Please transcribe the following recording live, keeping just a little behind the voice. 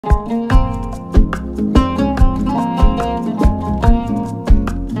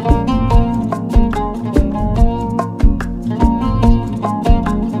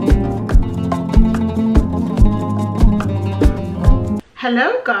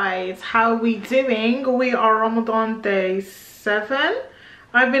Hello guys, how we doing? We are Ramadan day 7,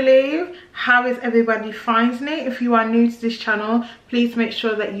 I believe. How is everybody finding it? If you are new to this channel, please make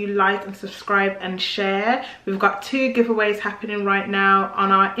sure that you like and subscribe and share. We've got 2 giveaways happening right now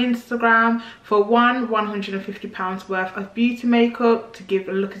on our Instagram. For one, £150 worth of beauty makeup to give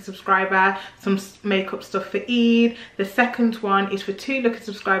a lucky subscriber some makeup stuff for Eid. The second one is for 2 lucky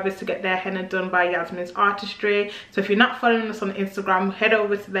subscribers to get their henna done by Yasmin's Artistry. So if you're not following us on Instagram, head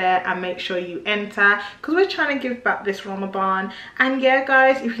over to there and make sure you enter, because we're trying to give back this Ramadan. And yeah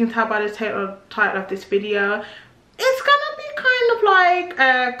guys, if you can tell by the title of this video, it's gonna be kind of like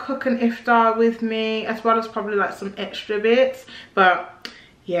a cook and iftar with me, as well as probably like some extra bits. But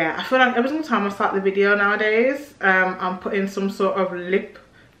yeah, I feel like every single time I start the video nowadays, I'm putting some sort of lip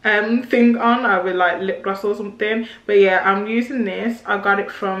thing on, I with like lip gloss or something. But yeah, I'm using this. I got it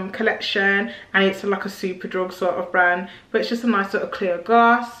from Collection and it's like a Superdrug sort of brand, but it's just a nice sort of clear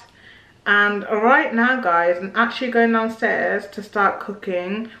gloss. And right now guys, I'm actually going downstairs to start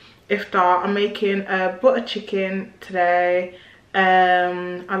cooking iftar. I'm making a butter chicken today,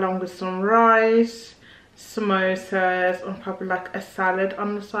 along with some rice, samosas, and probably like a salad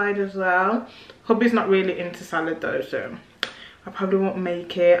on the side as well. Hubby's not really into salad though, so I probably won't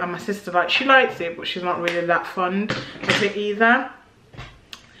make it. And my sister, like, she likes it, but she's not really that fond of it either.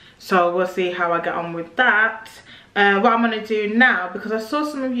 So we'll see how I get on with that. What I'm gonna do now, because I saw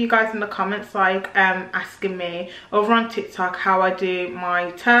some of you guys in the comments like asking me over on TikTok how I do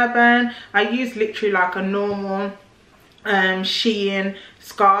my turban. I use literally like a normal Shein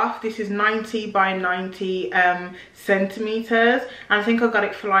scarf. This is 90 by 90 centimeters, and I think I got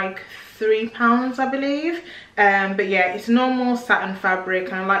it for like £3, I believe. But yeah, it's normal satin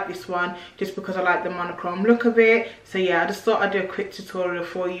fabric, and I like this one just because I like the monochrome look of it. So yeah, I just thought I'd do a quick tutorial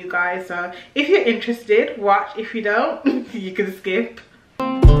for you guys. So if you're interested, watch. If you don't, you can skip.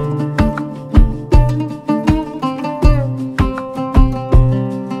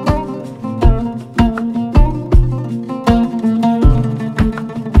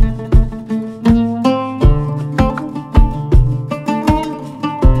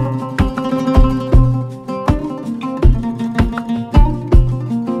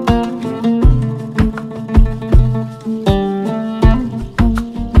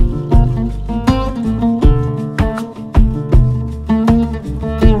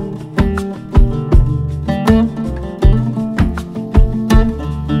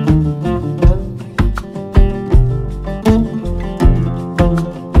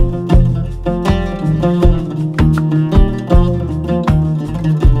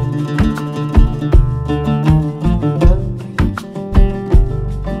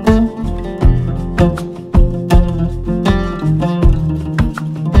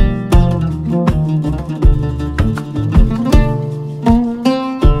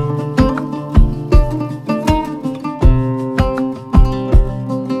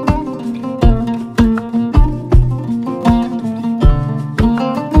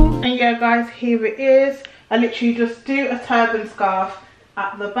 Guys, here it is. I literally just do a turban scarf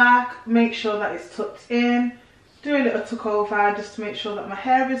at the back, make sure that it's tucked in, do a little tuck over just to make sure that my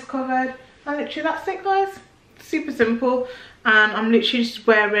hair is covered, and literally that's it guys. Super simple. And I'm literally just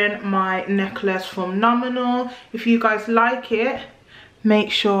wearing my necklace from Nominal. If you guys like it,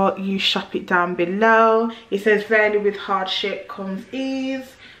 make sure you shop it down below. It says rarely with hardship comes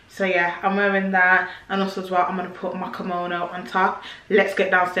ease. So yeah, I'm wearing that, and also as well I'm going to put my kimono on top. Let's get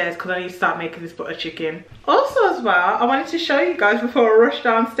downstairs because I need to start making this butter chicken. Also as well, I wanted to show you guys before I rush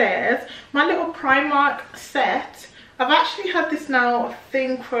downstairs my little Primark set. I've actually had this now, I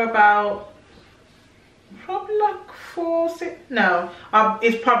think, for about probably like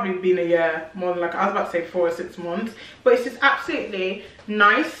it's probably been a year, more than like, I was about to say 4 or 6 months. But it's this absolutely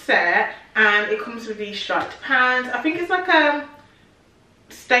nice set, and it comes with these striped pants. I think it's like a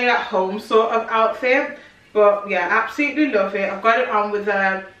stay at home sort of outfit, but yeah, absolutely love it. I've got it on with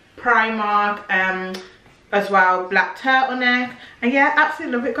a Primark as well, black turtleneck, and yeah,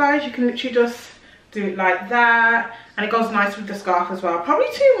 absolutely love it guys. You can literally just do it like that, and it goes nice with the scarf as well. Probably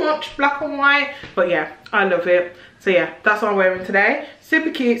too much black and white, but yeah, I love it. So yeah, that's what I'm wearing today.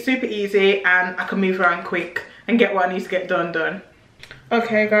 Super cute, super easy, and I can move around quick and get what I need to get done.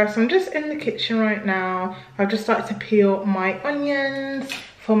 Okay guys, so I'm just in the kitchen right now. I've just started to peel my onions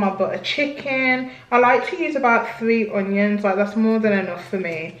for my butter chicken. I like to use about 3 onions, like that's more than enough for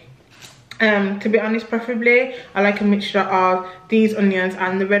me. To be honest, preferably I like a mixture of these onions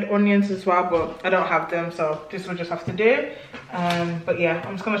and the red onions as well, but I don't have them, so this will just have to do. But yeah,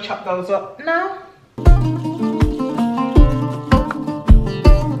 I'm just gonna chop those up now.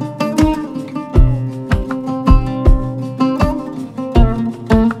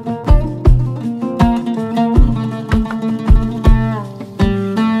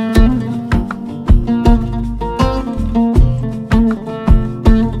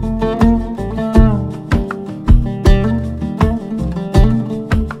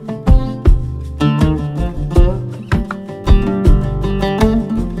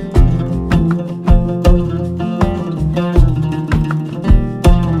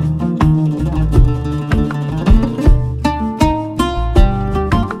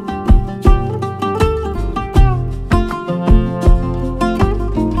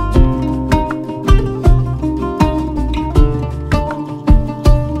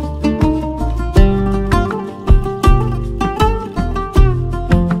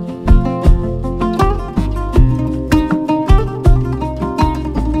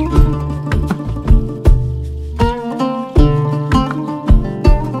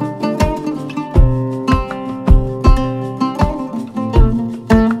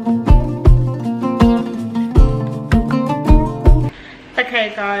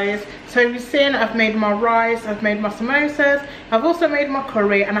 Okay guys, so you've seen I've made my rice, I've made my samosas, I've also made my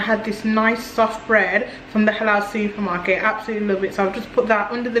curry, and I had this nice soft bread from the halal supermarket. Absolutely love it. So I've just put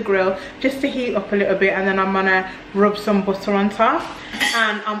that under the grill just to heat up a little bit, and then I'm gonna rub some butter on top.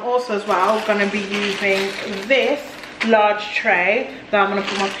 And I'm also as well gonna be using this large tray that I'm gonna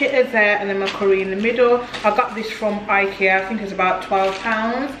put my pittas there and then my curry in the middle. I got this from IKEA, I think it's about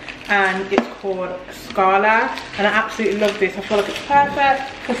 £12, and it's called Scala, and I absolutely love this. I feel like it's perfect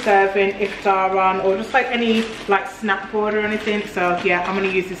for serving iftar on, or just like any like snack board or anything. So yeah, I'm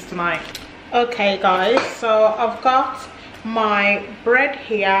gonna use this tonight. Okay guys, so I've got my bread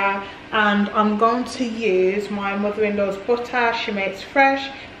here, and I'm going to use my mother-in-law's butter. She makes fresh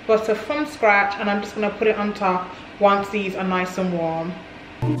butter from scratch, and I'm just gonna put it on top once these are nice and warm.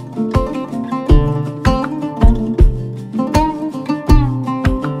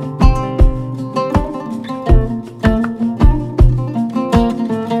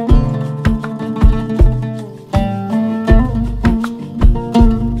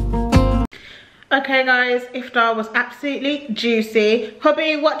 Okay guys, iftar was absolutely juicy.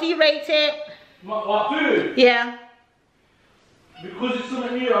 Hubby, what do you rate it? What food? Yeah. Because it's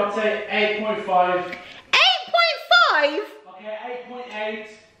something new, I'd say 8.5. 8.5? Okay,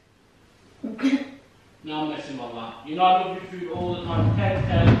 8.8. No, I'm messing with that. You know I love your food all the time.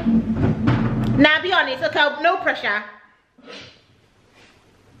 10. Now be honest, okay, no pressure.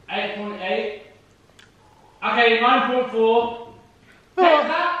 8.8. Okay, 9.4. Oh. Take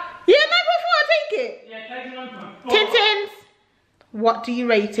that. Yeah, 9.4, I'll take it. Yeah, take 9.4. 10 tens. What do you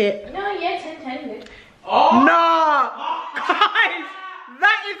rate it? No, yeah, 10. Oh! No! Guys,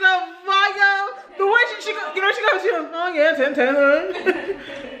 that is a vile. The way she goes, you know, she goes, oh yeah, 10.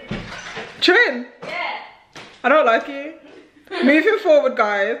 Trin. Yeah. I don't like it. Moving forward,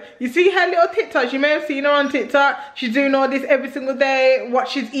 guys, you see her little TikToks. You may have seen her on TikTok. She's doing all this every single day, what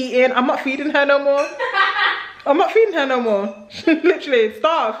she's eating. I'm not feeding her no more. I'm not feeding her no more. Literally,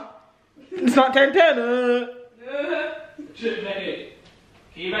 starve. It's not 10. Chip cake.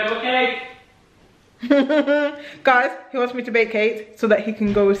 Can you make a cake? Guys, he wants me to bake cakes so that he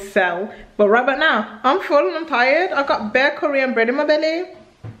can go sell. But right about now, I'm full and I'm tired. I've got bare curry and bread in my belly.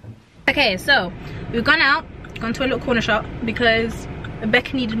 Okay, so we've gone to a little corner shop because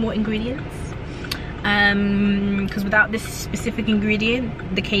Becca needed more ingredients. Because without this specific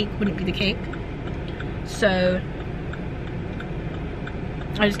ingredient, the cake wouldn't be the cake. So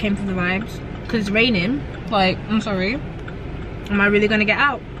I just came for the vibes. Because it's raining. Like, I'm sorry. Am I really gonna get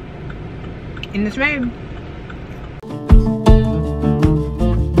out in this rain?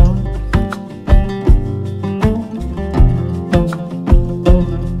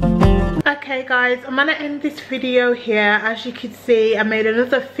 Okay guys, I'm gonna end this video here. As you can see, I made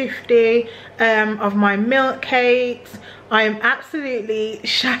another 50 of my milk cakes. I am absolutely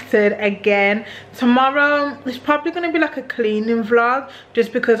shattered again. Tomorrow is probably going to be like a cleaning vlog,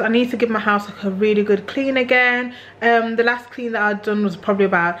 just because I need to give my house like a really good clean again. The last clean that I'd done was probably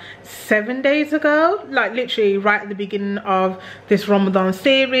about 7 days ago, like literally right at the beginning of this Ramadan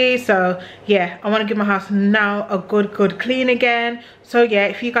series. So yeah, I want to give my house now a good clean again. So yeah,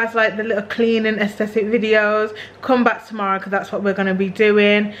 if you guys like the little cleaning aesthetic videos, come back tomorrow because that's what we're going to be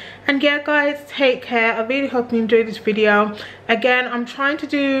doing. And yeah guys, take care. I really hope you enjoyed this video. Again, I'm trying to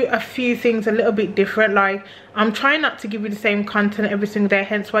do a few things a little bit different. Like, I'm trying not to give you the same content every single day,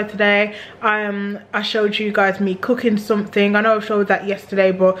 hence why today I showed you guys me cooking something. I know I showed that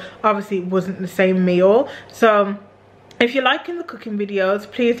yesterday, but obviously it wasn't the same meal. So if you're liking the cooking videos,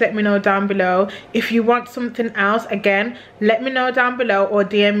 please let me know down below. If you want something else, again, let me know down below or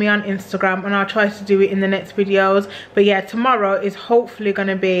DM me on Instagram and I'll try to do it in the next videos. But yeah, tomorrow is hopefully going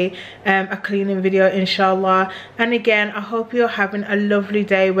to be a cleaning video, inshallah. And again, I hope you're having a lovely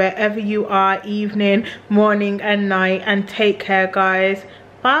day wherever you are, evening, morning and night. And take care guys.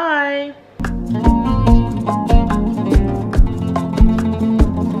 Bye.